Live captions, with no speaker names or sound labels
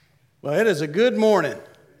Well, it is a good morning.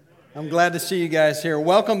 I'm glad to see you guys here.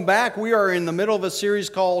 Welcome back. We are in the middle of a series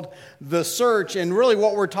called The Search, and really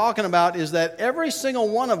what we're talking about is that every single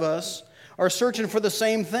one of us are searching for the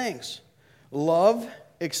same things: love,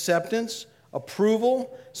 acceptance,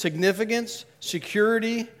 approval, significance,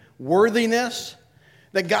 security, worthiness.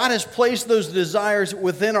 That God has placed those desires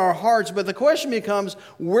within our hearts, but the question becomes,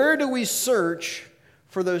 where do we search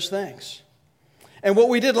for those things? And what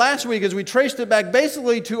we did last week is we traced it back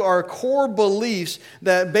basically to our core beliefs,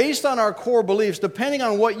 that based on our core beliefs, depending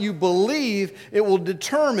on what you believe, it will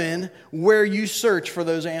determine where you search for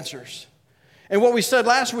those answers. And what we said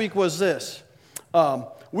last week was this: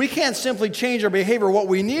 we can't simply change our behavior. What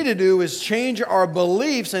we need to do is change our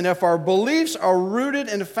beliefs, and if our beliefs are rooted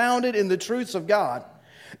and founded in the truths of God,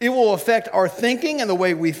 it will affect our thinking and the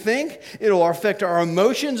way we think. It will affect our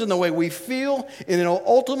emotions and the way we feel. And it will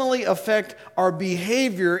ultimately affect our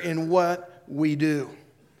behavior in what we do.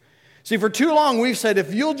 See, for too long we've said,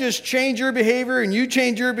 if you'll just change your behavior and you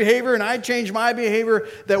change your behavior and I change my behavior,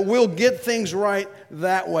 that we'll get things right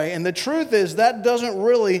that way. And the truth is that doesn't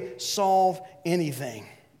really solve anything.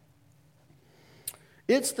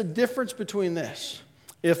 It's the difference between this.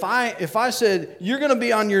 If I said, you're going to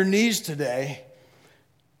be on your knees today,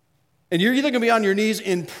 and you're either going to be on your knees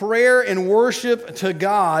in prayer and worship to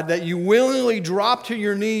God, that you willingly drop to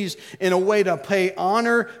your knees in a way to pay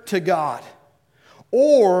honor to God.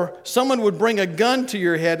 Or someone would bring a gun to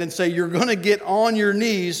your head and say, you're going to get on your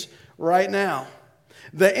knees right now.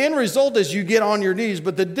 The end result is you get on your knees,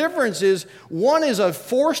 but the difference is one is a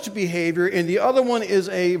forced behavior and the other one is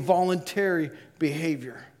a voluntary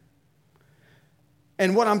behavior.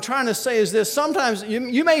 And what I'm trying to say is this: sometimes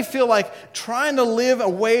you may feel like trying to live a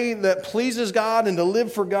way that pleases God and to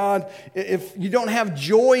live for God, if you don't have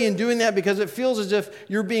joy in doing that, because it feels as if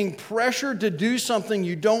you're being pressured to do something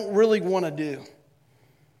you don't really want to do.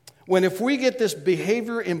 When if we get this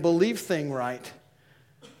behavior and belief thing right,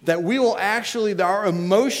 that we will actually, our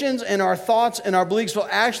emotions and our thoughts and our beliefs will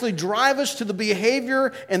actually drive us to the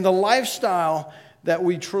behavior and the lifestyle that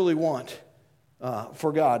we truly want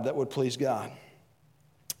for God, that would please God.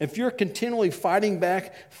 If you're continually fighting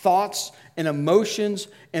back thoughts and emotions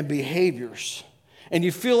and behaviors, and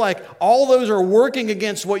you feel like all those are working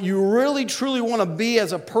against what you really truly want to be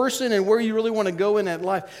as a person and where you really want to go in that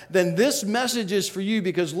life, then this message is for you,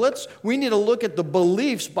 because we need to look at the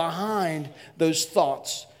beliefs behind those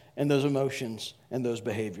thoughts and those emotions and those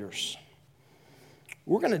behaviors.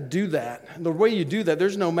 We're going to do that. The way you do that,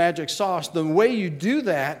 there's no magic sauce. The way you do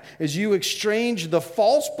that is you exchange the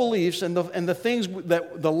false beliefs and the things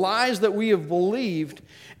that the lies that we have believed,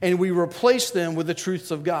 and we replace them with the truths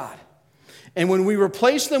of God. And when we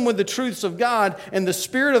replace them with the truths of God, and the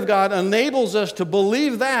Spirit of God enables us to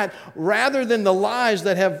believe that rather than the lies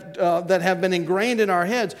that have been ingrained in our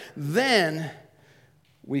heads, then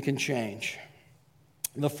we can change.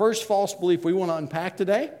 The first false belief we want to unpack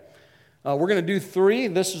today, we're going to do three.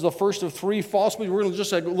 This is the first of three false beliefs. We're going to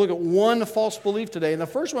just look at one false belief today. And the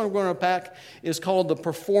first one we're going to unpack is called the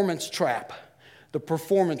performance trap. The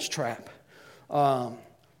performance trap.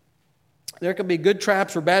 There could be good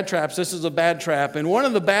traps or bad traps. This is a bad trap. And one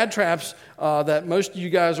of the bad traps that most of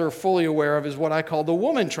you guys are fully aware of is what I call the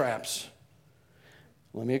woman traps.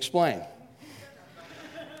 Let me explain.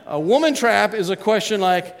 A woman trap is a question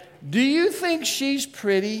like, do you think she's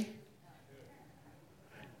pretty?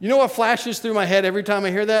 You know what flashes through my head every time I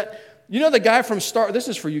hear that? You know the guy from this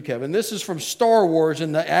is for you, Kevin. This is from Star Wars,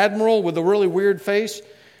 and the Admiral with the really weird face,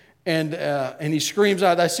 and he screams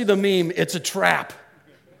out, I see the meme, it's a trap,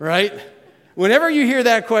 right? Whenever you hear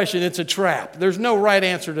that question, it's a trap. There's no right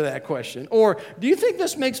answer to that question. Or, do you think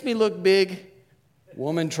this makes me look big?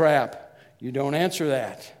 Woman trap. You don't answer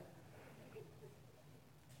that.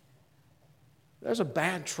 There's a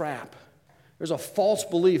bad trap. There's a false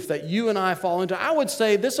belief that you and I fall into. I would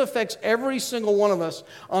say this affects every single one of us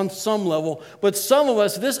on some level, but some of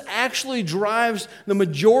us, this actually drives the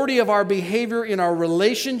majority of our behavior in our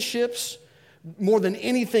relationships more than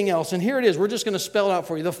anything else. And here it is. We're just going to spell it out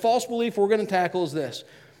for you. The false belief we're going to tackle is this: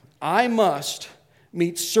 I must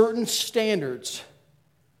meet certain standards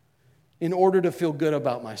in order to feel good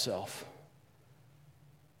about myself.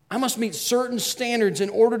 I must meet certain standards in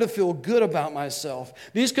order to feel good about myself.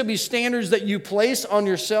 These could be standards that you place on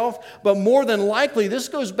yourself, but more than likely, this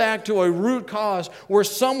goes back to a root cause where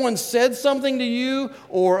someone said something to you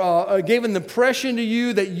or gave an impression to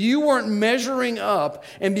you that you weren't measuring up,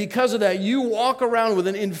 and because of that, you walk around with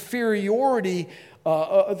an inferiority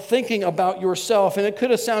thinking about yourself. And it could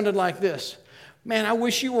have sounded like this: man, I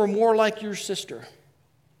wish you were more like your sister.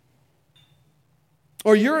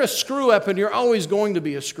 Or you're a screw-up and you're always going to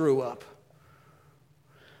be a screw-up.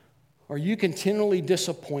 or you continually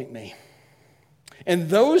disappoint me. And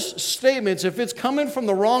those statements, if it's coming from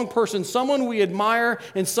the wrong person, someone we admire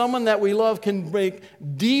and someone that we love, can make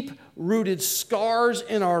deep-rooted scars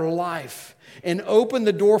in our life and open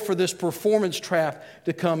the door for this performance trap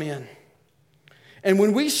to come in. And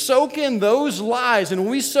when we soak in those lies and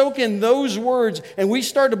when we soak in those words and we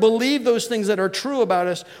start to believe those things that are true about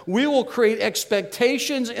us, we will create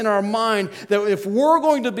expectations in our mind that if we're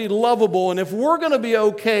going to be lovable and if we're going to be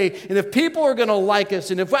okay and if people are going to like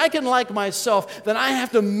us and if I can like myself, then I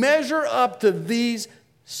have to measure up to these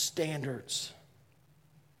standards.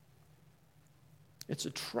 It's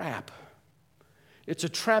a trap. It's a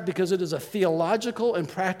trap because it is a theological and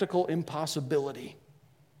practical impossibility.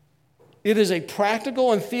 It is a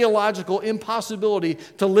practical and theological impossibility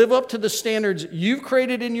to live up to the standards you've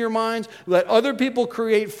created in your minds, that other people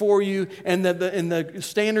create for you, and the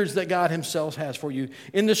standards that God Himself has for you.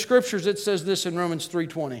 In the Scriptures, it says this in Romans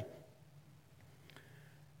 3:20.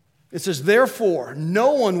 It says, "Therefore,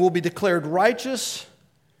 no one will be declared righteous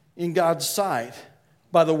in God's sight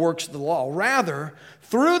by the works of the law. Rather,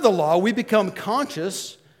 through the law, we become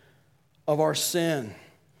conscious of our sin."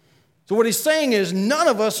 So what he's saying is none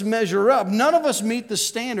of us measure up. None of us meet the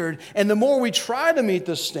standard. And the more we try to meet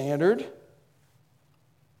the standard,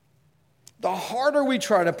 the harder we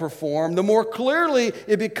try to perform, the more clearly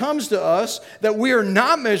it becomes to us that we are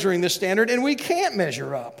not measuring the standard and we can't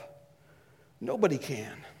measure up. Nobody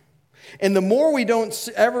can. And the more we don't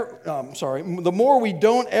ever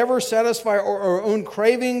satisfy our own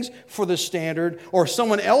cravings for the standard or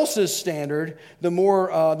someone else's standard, the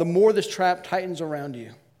more this trap tightens around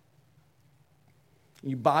you.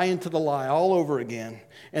 You buy into the lie all over again,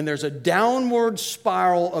 and there's a downward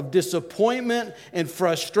spiral of disappointment and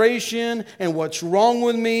frustration and what's wrong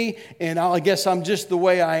with me, and I guess I'm just the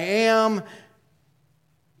way I am,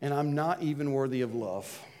 and I'm not even worthy of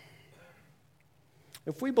love.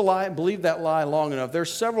 If we believe that lie long enough,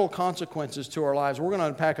 there's several consequences to our lives. We're going to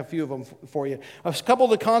unpack a few of them for you. A couple of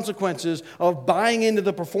the consequences of buying into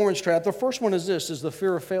the performance trap. The first one is this, is the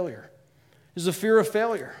fear of failure. Is the fear of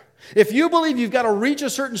failure. If you believe you've got to reach a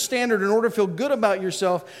certain standard in order to feel good about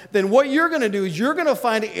yourself, then what you're going to do is you're going to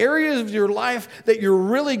find areas of your life that you're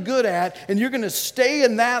really good at, and you're going to stay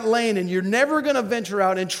in that lane, and you're never going to venture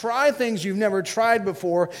out and try things you've never tried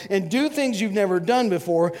before and do things you've never done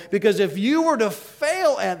before, because if you were to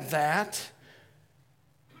fail at that,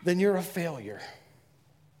 then you're a failure.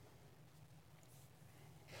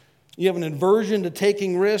 You have an aversion to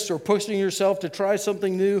taking risks or pushing yourself to try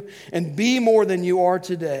something new and be more than you are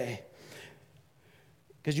today.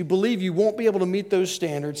 Because you believe you won't be able to meet those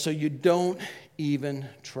standards, so you don't even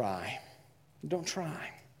try. You don't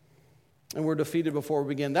try. And we're defeated before we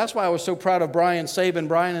begin. That's why I was so proud of Brian Sabin.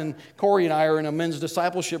 Brian and Corey and I are in a men's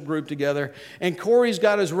discipleship group together. And Corey's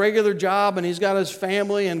got his regular job, and he's got his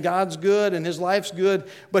family, and God's good, and his life's good.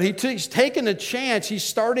 But he's taken a chance. He's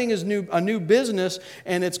starting a new business,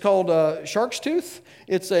 and it's called Shark's Tooth.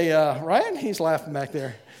 It's right? He's laughing back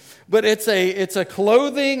there. But it's a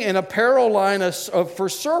clothing and apparel line for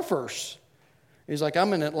surfers. He's like,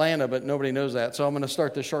 I'm in Atlanta, but nobody knows that, so I'm going to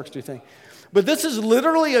start the Shark's Tooth thing. But this is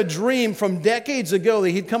literally a dream from decades ago that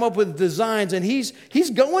he'd come up with designs, and he's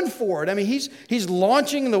going for it. I mean, he's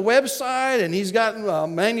launching the website, and he's got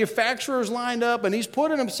manufacturers lined up, and he's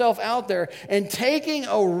putting himself out there and taking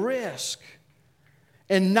a risk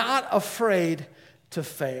and not afraid to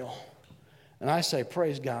fail. And I say,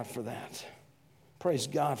 praise God for that. Praise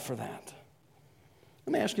God for that.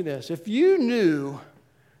 Let me ask you this. If you knew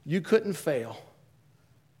you couldn't fail,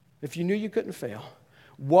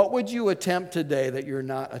 what would you attempt today that you're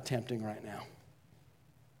not attempting right now?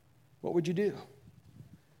 What would you do?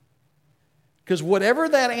 Because whatever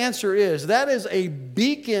that answer is, that is a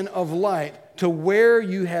beacon of light to where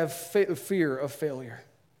you have fear of failure.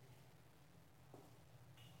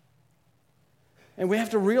 And we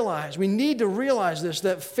need to realize this,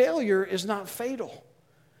 that failure is not fatal.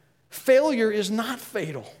 Failure is not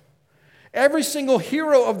fatal. Every single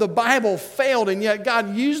hero of the Bible failed, and yet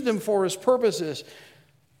God used them for His purposes.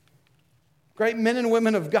 Great men and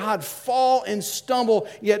women of God fall and stumble,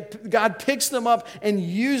 yet God picks them up and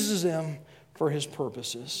uses them for His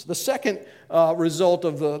purposes. The second result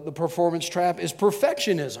of the performance trap is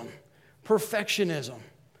perfectionism. Perfectionism.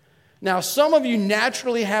 Now, some of you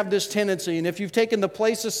naturally have this tendency, and if you've taken the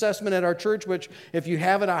place assessment at our church, which if you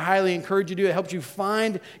haven't, I highly encourage you to do, it helps you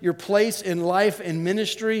find your place in life and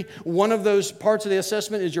ministry. One of those parts of the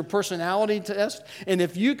assessment is your personality test. And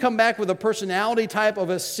if you come back with a personality type of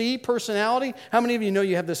a C personality, how many of you know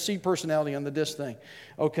you have the C personality on the disc thing?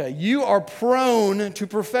 Okay, you are prone to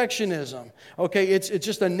perfectionism. Okay, it's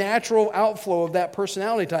just a natural outflow of that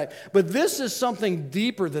personality type. But this is something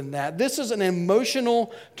deeper than that. This is an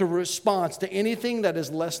emotional response to anything that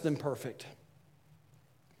is less than perfect.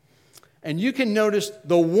 And you can notice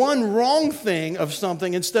the one wrong thing of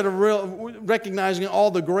something instead of recognizing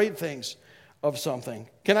all the great things of something.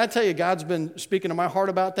 Can I tell you, God's been speaking to my heart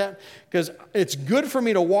about that? Because it's good for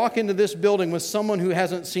me to walk into this building with someone who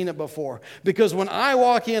hasn't seen it before. Because when I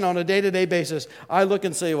walk in on a day-to-day basis, I look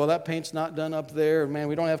and say, well, that paint's not done up there. Man,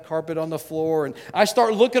 we don't have carpet on the floor. And I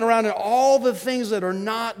start looking around at all the things that are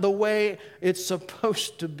not the way it's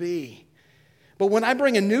supposed to be. But when I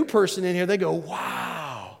bring a new person in here, they go,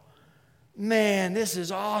 wow, man, this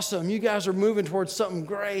is awesome. You guys are moving towards something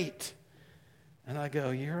great. And I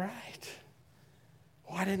go, you're right.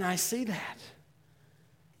 Why didn't I see that?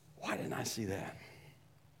 Why didn't I see that?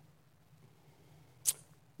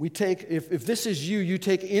 We take, if this is you, you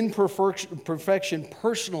take imperfection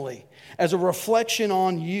personally as a reflection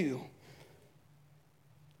on you.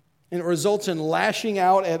 And it results in lashing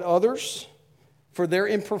out at others for their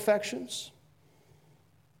imperfections,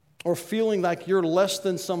 or feeling like you're less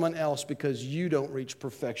than someone else because you don't reach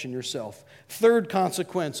perfection yourself. Third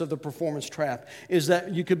consequence of the performance trap is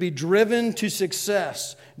that you could be driven to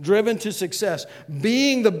success. Driven to success.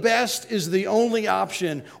 Being the best is the only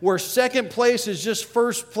option, where second place is just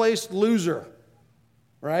first place loser.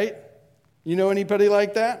 Right? You know anybody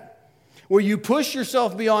like that? Where you push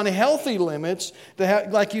yourself beyond healthy limits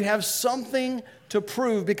like you have something to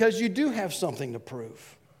prove, because you do have something to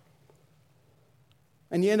prove.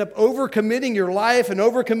 And you end up overcommitting your life and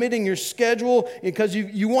overcommitting your schedule because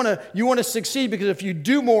you want to succeed, because if you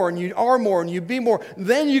do more and you are more and you be more,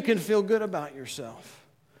 then you can feel good about yourself.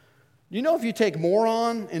 You know, if you take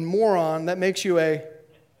moron and moron, that makes you a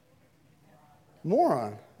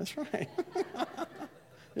moron. That's right.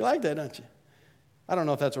 You like that, don't you? I don't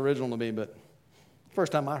know if that's original to me, but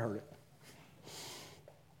first time I heard it.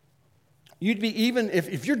 You'd be even,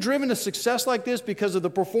 if you're driven to success like this because of the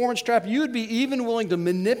performance trap, you'd be even willing to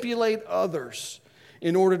manipulate others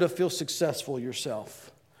in order to feel successful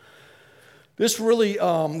yourself. This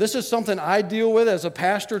is something I deal with as a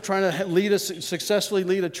pastor, trying to successfully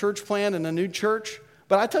lead a church plant in a new church.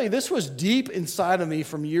 But I tell you, this was deep inside of me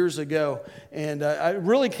from years ago. And it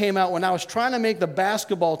really came out when I was trying to make the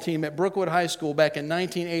basketball team at Brookwood High School back in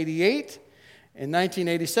 1988. In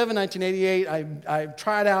 1987, 1988, I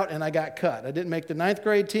tried out and I got cut. I didn't make the 9th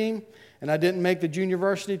grade team, and I didn't make the junior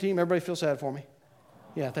varsity team. Everybody feel sad for me?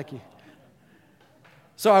 Yeah, thank you.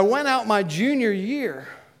 So I went out my junior year,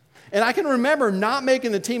 and I can remember not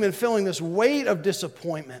making the team and feeling this weight of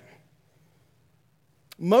disappointment.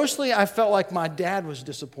 Mostly I felt like my dad was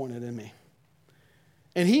disappointed in me.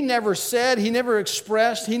 And he never said, he never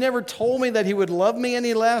expressed, he never told me that he would love me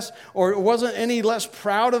any less, or wasn't any less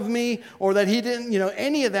proud of me, or that he didn't,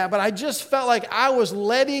 any of that. But I just felt like I was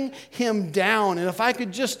letting him down. And if I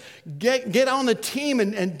could just get on the team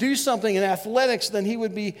and do something in athletics, then he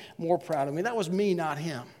would be more proud of me. That was me, not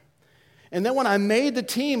him. And then when I made the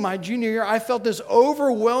team my junior year, I felt this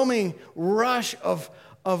overwhelming rush of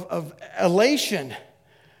elation.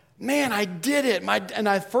 Man, I did it. And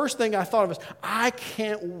the first thing I thought of was, I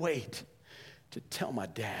can't wait to tell my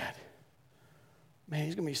dad. Man,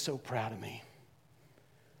 he's going to be so proud of me.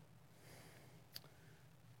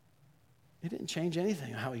 It didn't change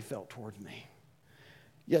anything how he felt towards me.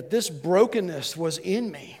 Yet this brokenness was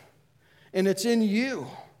in me, and it's in you.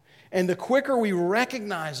 And the quicker we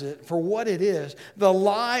recognize it for what it is, the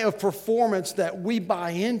lie of performance that we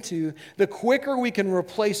buy into, the quicker we can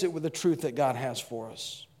replace it with the truth that God has for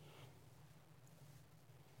us.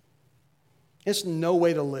 It's no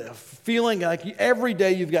way to live. Feeling like every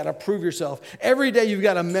day you've got to prove yourself. Every day you've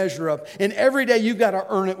got to measure up. And every day you've got to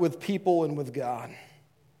earn it with people and with God.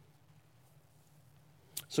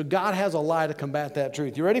 So God has a lie to combat that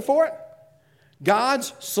truth. You ready for it?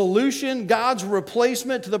 God's solution, God's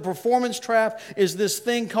replacement to the performance trap is this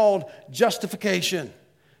thing called justification.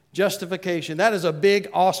 Justification. That is a big,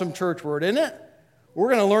 awesome church word, isn't it? We're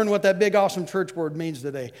going to learn what that big, awesome church word means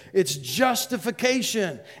today. It's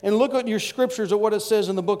justification. And look at your scriptures at what it says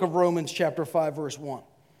in the book of Romans chapter 5, verse 1.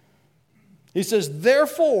 He says,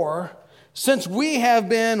 therefore, since we have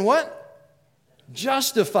been, what?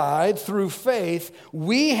 Justified through faith,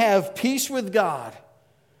 we have peace with God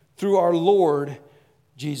through our Lord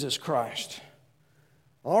Jesus Christ.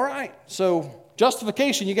 All right, so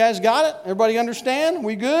justification, you guys got it? Everybody understand?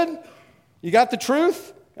 We good? You got the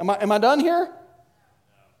truth? Am I done here?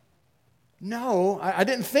 No, I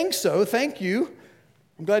didn't think so. Thank you.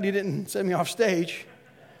 I'm glad you didn't send me off stage.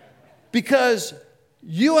 Because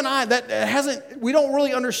you and I, we don't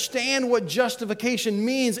really understand what justification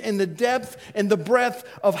means in the depth and the breadth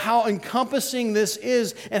of how encompassing this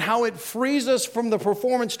is and how it frees us from the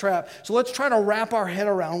performance trap. So let's try to wrap our head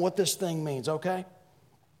around what this thing means, okay?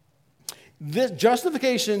 This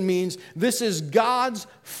justification means this is God's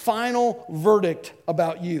final verdict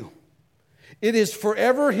about you. It is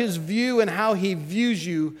forever His view and how He views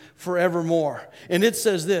you forevermore. And it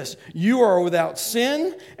says this: you are without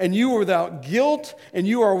sin, and you are without guilt, and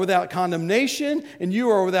you are without condemnation, and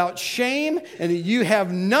you are without shame, and you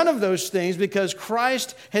have none of those things because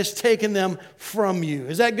Christ has taken them from you.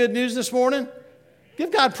 Is that good news this morning?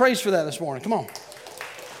 Give God praise for that this morning. Come on.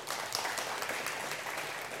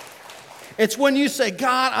 It's when you say,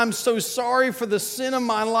 God, I'm so sorry for the sin of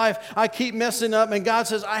my life. I keep messing up. And God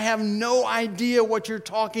says, I have no idea what you're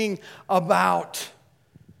talking about.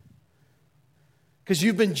 Because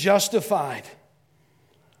you've been justified.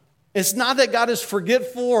 It's not that God is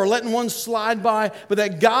forgetful or letting one slide by, but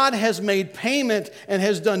that God has made payment and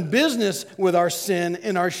has done business with our sin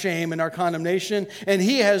and our shame and our condemnation. And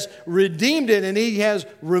He has redeemed it and He has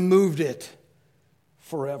removed it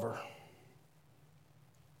forever.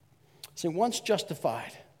 See, once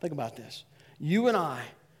justified, think about this. You and I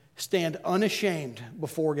stand unashamed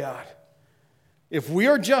before God. If we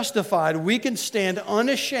are justified, we can stand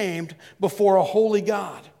unashamed before a holy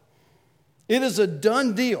God. It is a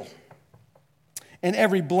done deal. And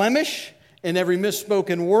every blemish, and every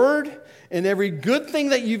misspoken word, and every good thing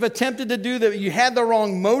that you've attempted to do that you had the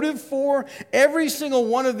wrong motive for, every single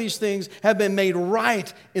one of these things have been made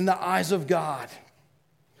right in the eyes of God.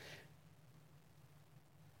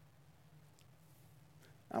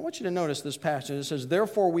 I want you to notice this passage. It says,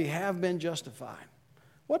 therefore we have been justified.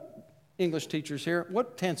 What, English teachers here,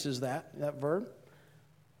 what tense is that verb?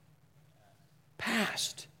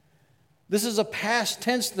 Past. This is a past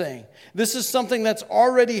tense thing. This is something that's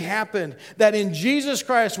already happened. That in Jesus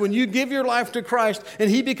Christ, when you give your life to Christ and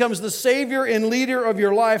He becomes the Savior and leader of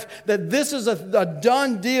your life, that this is a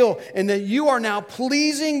done deal and that you are now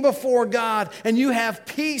pleasing before God and you have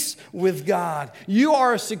peace with God. You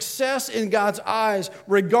are a success in God's eyes,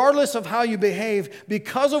 regardless of how you behave,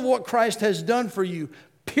 because of what Christ has done for you.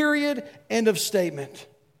 Period. End of statement.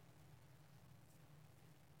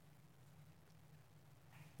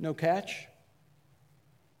 No catch?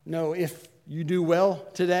 No if you do well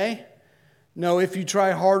today? No if you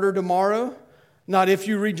try harder tomorrow? Not if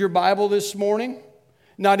you read your Bible this morning?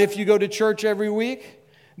 Not if you go to church every week?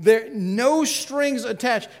 No strings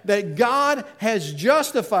attached. That God has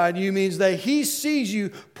justified you means that He sees you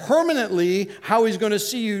permanently how He's going to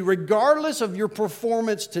see you, regardless of your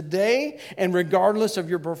performance today and regardless of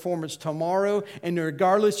your performance tomorrow and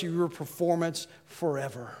regardless of your performance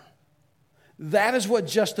forever. That is what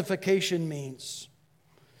justification means.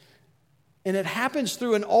 And it happens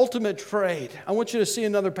through an ultimate trade. I want you to see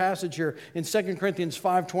another passage here in 2 Corinthians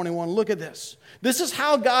 5:21. Look at this. This is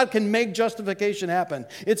how God can make justification happen.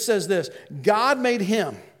 It says this: God made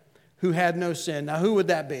Him who had no sin. Now, who would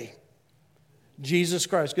that be? Jesus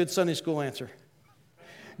Christ. Good Sunday school answer.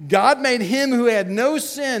 God made Him who had no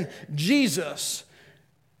sin, Jesus,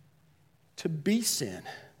 to be sin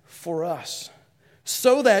for us,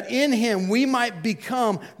 so that in Him we might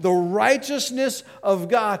become the righteousness of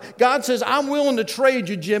God. God says, I'm willing to trade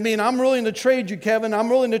you, Jimmy, and I'm willing to trade you, Kevin. I'm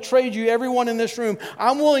willing to trade you, everyone in this room.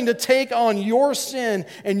 I'm willing to take on your sin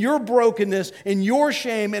and your brokenness and your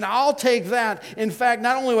shame, and I'll take that. In fact,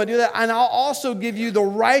 not only will I do that, and I'll also give you the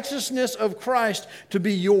righteousness of Christ to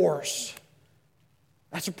be yours.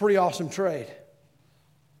 That's a pretty awesome trade.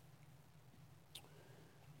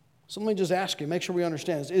 So let me just ask you, make sure we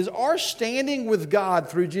understand this. Is our standing with God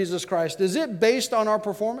through Jesus Christ, is it based on our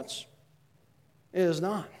performance? It is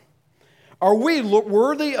not. Are we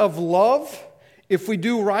worthy of love if we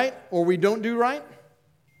do right or we don't do right?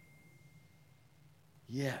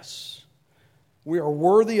 Yes. We are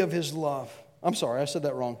worthy of His love. I'm sorry, I said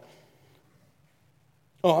that wrong.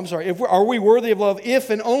 Oh, I'm sorry. Are we worthy of love if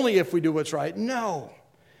and only if we do what's right? No.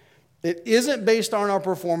 It isn't based on our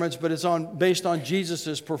performance, but it's based on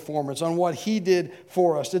Jesus' performance, on what He did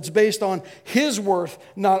for us. It's based on His worth,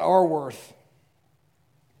 not our worth.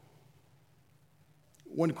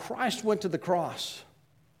 When Christ went to the cross,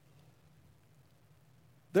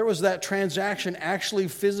 There was that transaction actually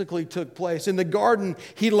physically took place. In the garden,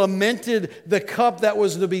 he lamented the cup that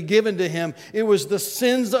was to be given to him. It was the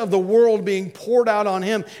sins of the world being poured out on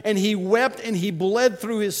him, and he wept and he bled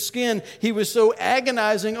through his skin. He was so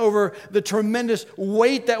agonizing over the tremendous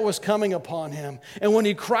weight that was coming upon him. And when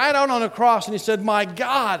he cried out on a cross and he said, my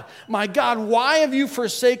God, why have you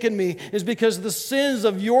forsaken me?" is because the sins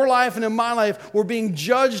of your life and in my life were being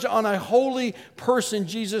judged on a holy person,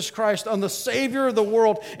 Jesus Christ, on the Savior of the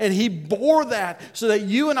world. And he bore that so that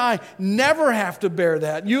you and I never have to bear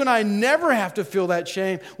that. You and I never have to feel that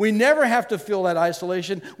shame. We never have to feel that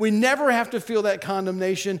isolation. We never have to feel that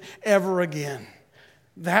condemnation ever again.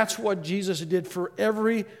 That's what Jesus did for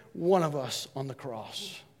every one of us on the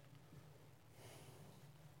cross.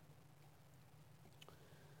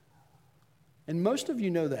 And most of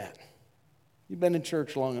you know that. You've been in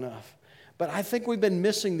church long enough. But I think we've been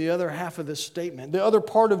missing the other half of this statement, the other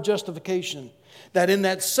part of justification. That in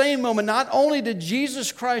that same moment, not only did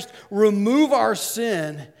Jesus Christ remove our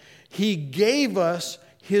sin, he gave us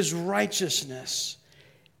his righteousness.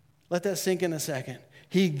 Let that sink in a second.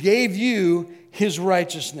 He gave you his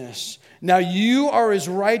righteousness. Now you are as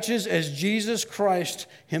righteous as Jesus Christ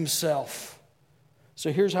himself.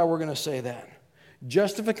 So here's how we're going to say that.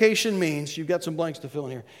 Justification means, you've got some blanks to fill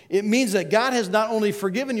in here. It means that God has not only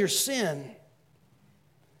forgiven your sin,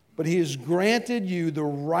 but he has granted you the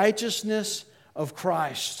righteousness of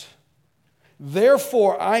Christ.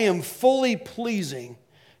 Therefore, I am fully pleasing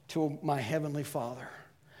to my heavenly Father.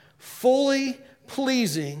 Fully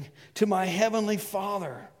pleasing to my heavenly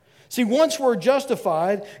Father. See, once we're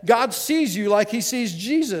justified, God sees you like he sees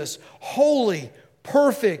Jesus. Holy,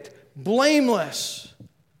 perfect, blameless.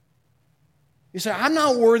 You say, I'm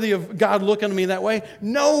not worthy of God looking at me that way.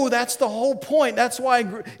 No, that's the whole point. That's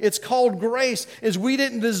why it's called grace, is we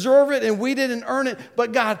didn't deserve it and we didn't earn it,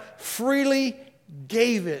 but God freely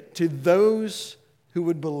gave it to those who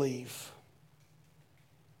would believe.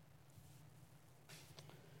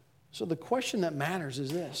 So the question that matters is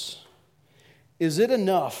this. Is it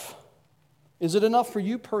enough? Is it enough for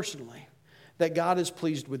you personally that God is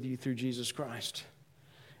pleased with you through Jesus Christ?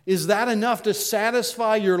 Is that enough to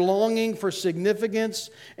satisfy your longing for significance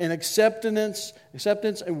and acceptance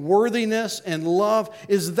and worthiness and love?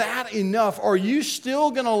 Is that enough? Are you still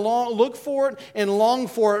going to look for it and long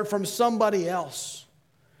for it from somebody else?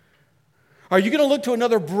 Are you going to look to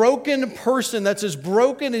another broken person that's as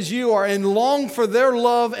broken as you are and long for their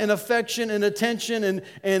love and affection and attention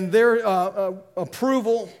and their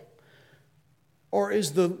approval? Or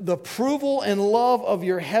is the approval and love of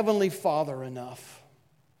your heavenly Father enough?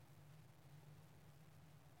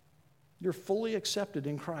 You're fully accepted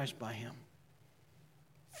in Christ by him.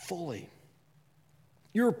 Fully.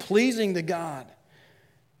 You're pleasing to God.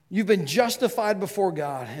 You've been justified before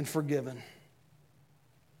God and forgiven.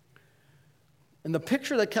 And the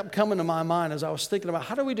picture that kept coming to my mind as I was thinking about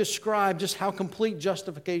how do we describe just how complete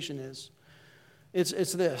justification is?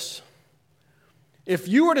 It's this. If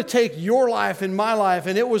you were to take your life and my life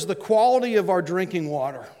and it was the quality of our drinking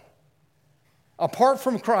water, apart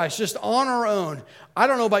from Christ, just on our own, I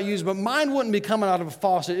don't know about you, but mine wouldn't be coming out of a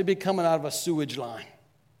faucet. It'd be coming out of a sewage line.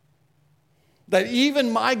 That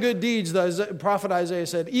even my good deeds, the prophet Isaiah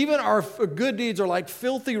said, even our good deeds are like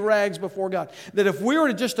filthy rags before God. That if we were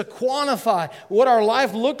to just to quantify what our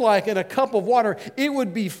life looked like in a cup of water, it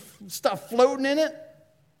would be stuff floating in it,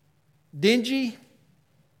 dingy,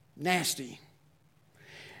 nasty.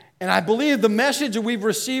 And I believe the message that we've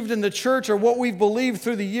received in the church or what we've believed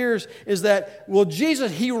through the years is that, well,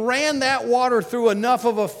 Jesus, he ran that water through enough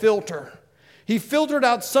of a filter. He filtered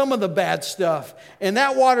out some of the bad stuff. And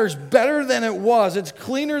that water's better than it was. It's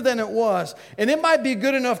cleaner than it was. And it might be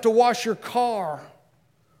good enough to wash your car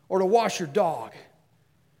or to wash your dog.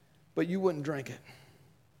 But you wouldn't drink it.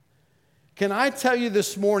 Can I tell you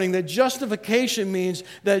this morning that justification means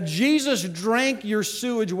that Jesus drank your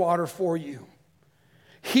sewage water for you.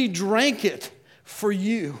 He drank it for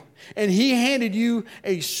you. And he handed you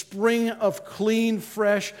a spring of clean,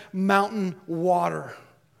 fresh mountain water.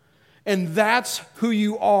 And that's who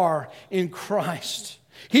you are in Christ.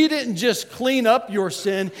 He didn't just clean up your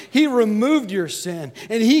sin. He removed your sin.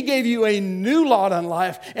 And he gave you a new lot on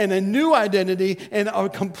life and a new identity and a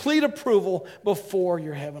complete approval before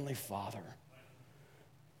your heavenly Father.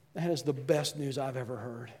 That is the best news I've ever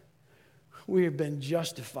heard. We have been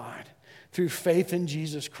justified through faith in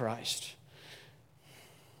Jesus Christ.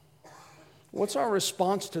 What's our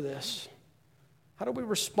response to this? How do we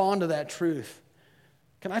respond to that truth?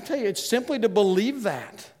 Can I tell you, it's simply to believe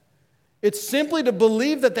that. It's simply to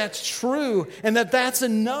believe that that's true and that that's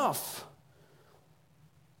enough.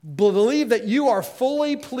 Believe that you are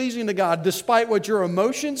fully pleasing to God, despite what your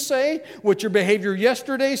emotions say, what your behavior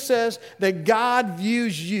yesterday says, that God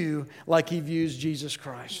views you like He views Jesus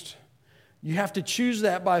Christ. You have to choose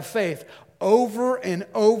that by faith over and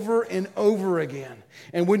over and over again.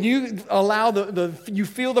 And when you allow you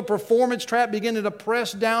feel the performance trap beginning to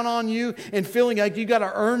press down on you and feeling like you got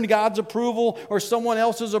to earn God's approval or someone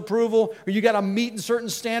else's approval, or you got to meet a certain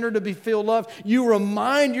standard to feel loved, you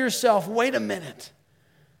remind yourself, wait a minute.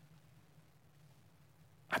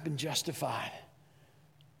 I've been justified.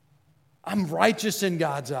 I'm righteous in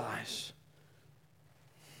God's eyes.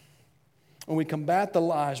 And we combat the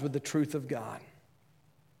lies with the truth of God.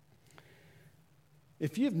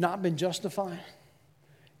 If you have not been justified,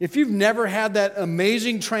 if you've never had that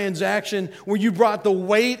amazing transaction where you brought the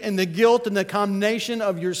weight and the guilt and the condemnation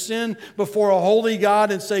of your sin before a holy God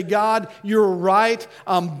and say, God, you're right,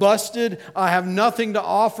 I'm busted, I have nothing to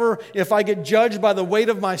offer. If I get judged by the weight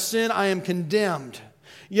of my sin, I am condemned.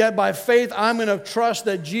 Yet by faith, I'm going to trust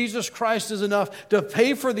that Jesus Christ is enough to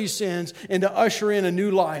pay for these sins and to usher in a new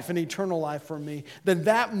life, an eternal life for me. Then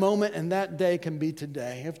that moment and that day can be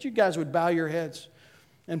today. If you guys would bow your heads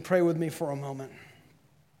and pray with me for a moment.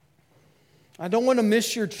 I don't want to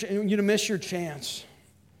miss you to miss your chance.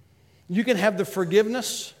 You can have the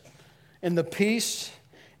forgiveness and the peace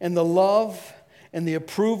and the love and the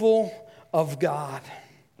approval of God.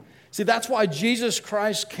 See, that's why Jesus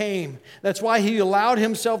Christ came. That's why He allowed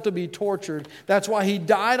Himself to be tortured. That's why He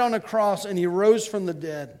died on a cross and He rose from the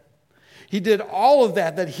dead. He did all of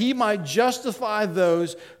that He might justify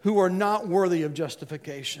those who are not worthy of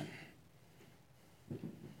justification.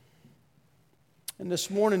 And this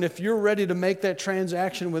morning, if you're ready to make that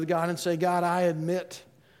transaction with God and say, God, I admit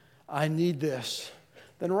I need this,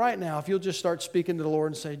 then right now, if you'll just start speaking to the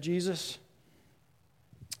Lord and say, Jesus,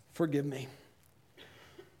 forgive me.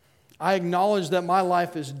 I acknowledge that my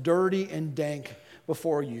life is dirty and dank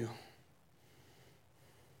before you.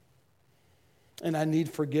 And I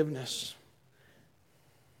need forgiveness.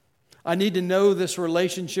 I need to know this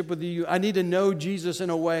relationship with you. I need to know Jesus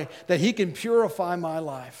in a way that He can purify my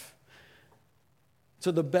life.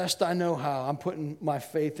 To the best I know how, I'm putting my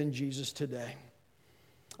faith in Jesus today.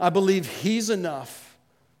 I believe He's enough.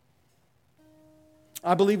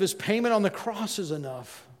 I believe His payment on the cross is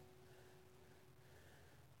enough.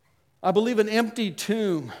 I believe an empty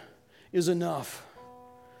tomb is enough.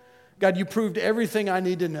 God, you proved everything I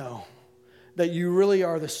need to know, that you really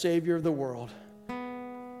are the Savior of the world.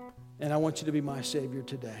 And I want you to be my Savior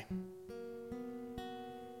today.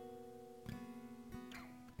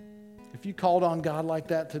 If you called on God like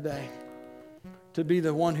that today, to be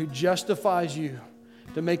the one who justifies you,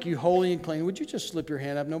 to make you holy and clean, would you just slip your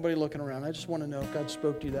hand up? Nobody looking around. I just want to know if God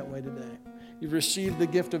spoke to you that way today. You've received the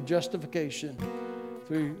gift of justification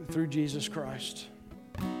through Jesus Christ.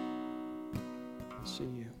 I see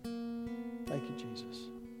you. Thank you, Jesus.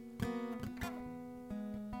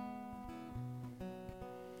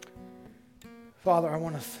 Father, I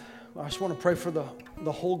just want to pray for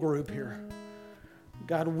the whole group here.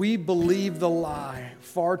 God, we believe the lie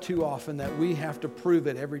far too often that we have to prove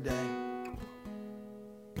it every day.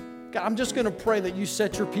 God, I'm just going to pray that you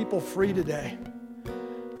set your people free today.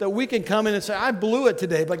 That we can come in and say, I blew it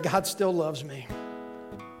today, but God still loves me.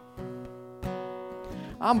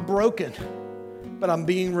 I'm broken, but I'm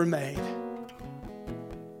being remade.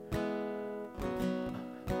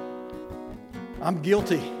 I'm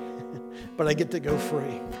guilty, but I get to go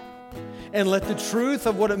free. And let the truth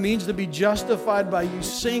of what it means to be justified by you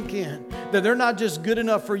sink in. That they're not just good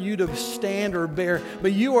enough for you to stand or bear,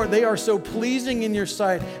 but they are so pleasing in your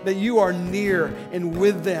sight that you are near and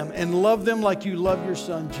with them and love them like you love your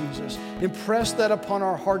Son, Jesus. Impress that upon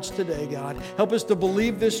our hearts today, God. Help us to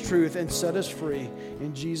believe this truth and set us free.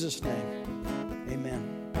 In Jesus' name.